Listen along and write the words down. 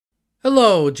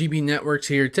Hello, GB Networks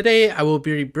here. Today I will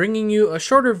be bringing you a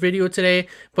shorter video today,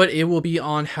 but it will be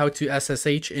on how to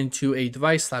SSH into a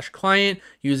device/client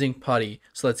using Putty.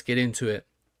 So let's get into it.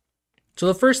 So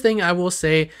the first thing I will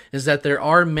say is that there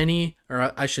are many,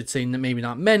 or I should say maybe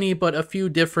not many, but a few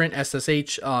different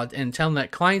SSH and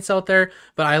Telnet clients out there,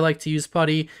 but I like to use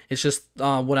Putty. It's just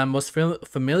what I'm most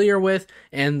familiar with,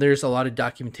 and there's a lot of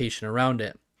documentation around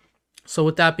it. So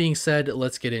with that being said,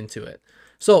 let's get into it.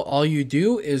 So all you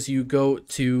do is you go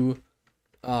to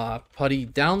Putty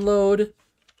download,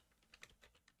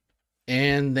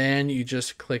 and then you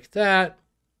just click that,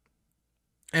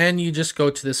 and you just go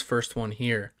to this first one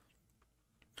here.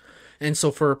 And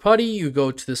so for Putty, you go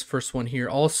to this first one here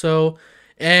also,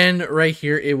 and right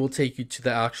here it will take you to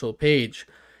the actual page.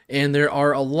 And there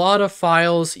are a lot of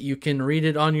files. You can read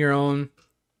it on your own.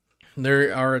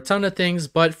 There are a ton of things,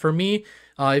 but for me,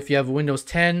 if you have Windows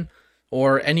 10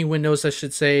 or any Windows, I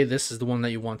should say, this is the one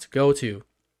that you want to go to.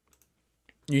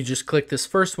 You just click this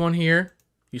first one here,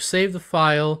 you save the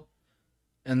file,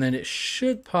 and then it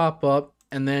should pop up,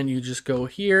 and then you just go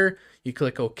here, you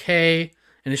click OK,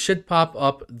 and it should pop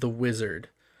up the wizard.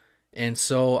 And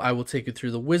so I will take you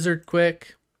through the wizard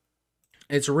quick.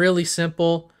 It's really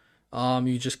simple.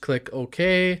 You just click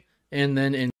OK and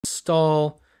then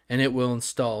install, and it will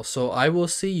install. So I will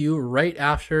see you right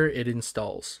after it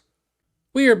installs.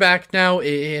 We are back now.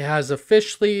 It has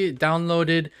officially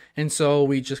downloaded, and so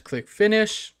we just click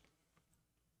finish,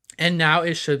 and now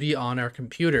it should be on our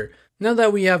computer. Now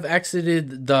that we have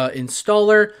exited the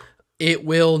installer, it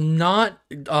will not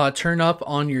turn up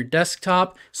on your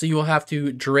desktop, so you will have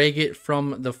to drag it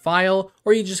from the file,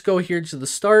 or you just go here to the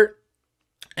start,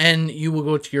 and you will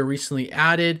go to your recently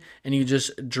added, and you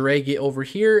just drag it over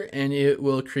here, and it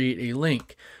will create a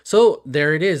link. So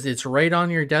there it is. It's right on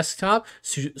your desktop.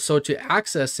 So to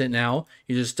access it now,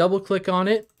 you just double click on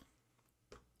it.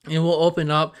 It will open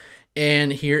up,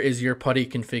 and here is your Putty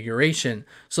configuration.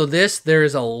 So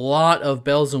there's a lot of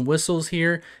bells and whistles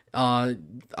here.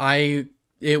 It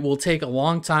will take a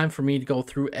long time for me to go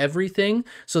through everything.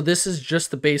 So this is just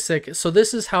the basic. So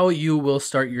this is how you will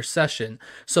start your session.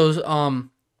 So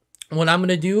what I'm going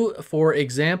to do, for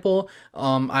example,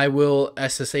 I will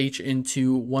SSH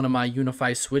into one of my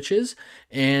Unify switches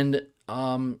and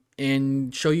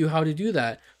show you how to do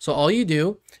that. So all you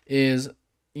do is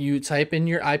you type in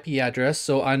your IP address.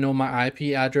 So I know my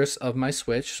IP address of my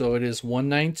switch. So it is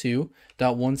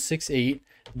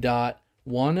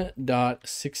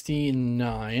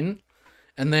 192.168.1.69.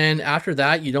 And then after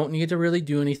that, you don't need to really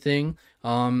do anything.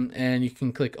 And you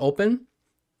can click open.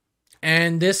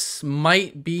 And this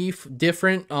might be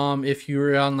different if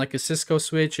you're on like a Cisco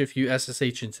switch, if you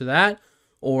SSH into that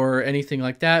or anything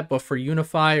like that. But for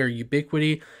Unify or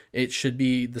Ubiquiti, it should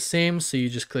be the same. So you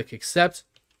just click accept,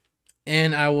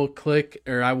 and I will put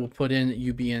in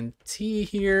UBNT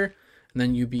here, and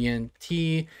then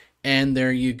UBNT, and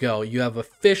there you go. You have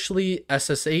officially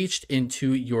SSH'd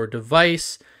into your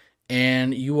device,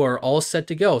 and you are all set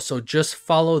to go. So just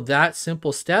follow that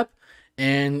simple step.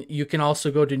 And you can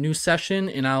also go to new session,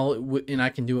 and I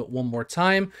can do it one more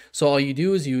time. So all you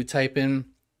do is you type in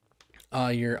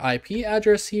your IP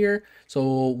address here.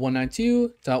 So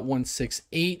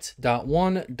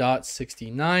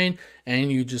 192.168.1.69,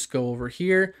 and you just go over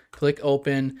here, click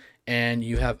open, and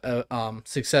you have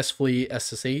successfully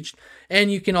SSH'd.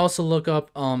 And you can also look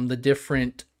up the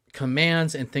different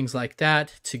commands and things like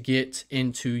that to get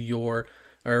into your,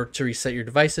 or to reset your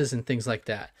devices and things like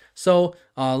that. So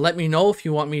let me know if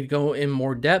you want me to go in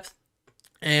more depth,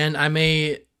 and I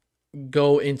may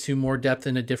go into more depth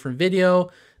in a different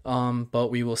video, but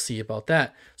we will see about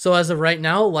that. So as of right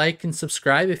now, like and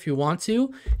subscribe if you want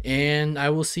to, and I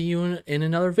will see you in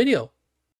another video.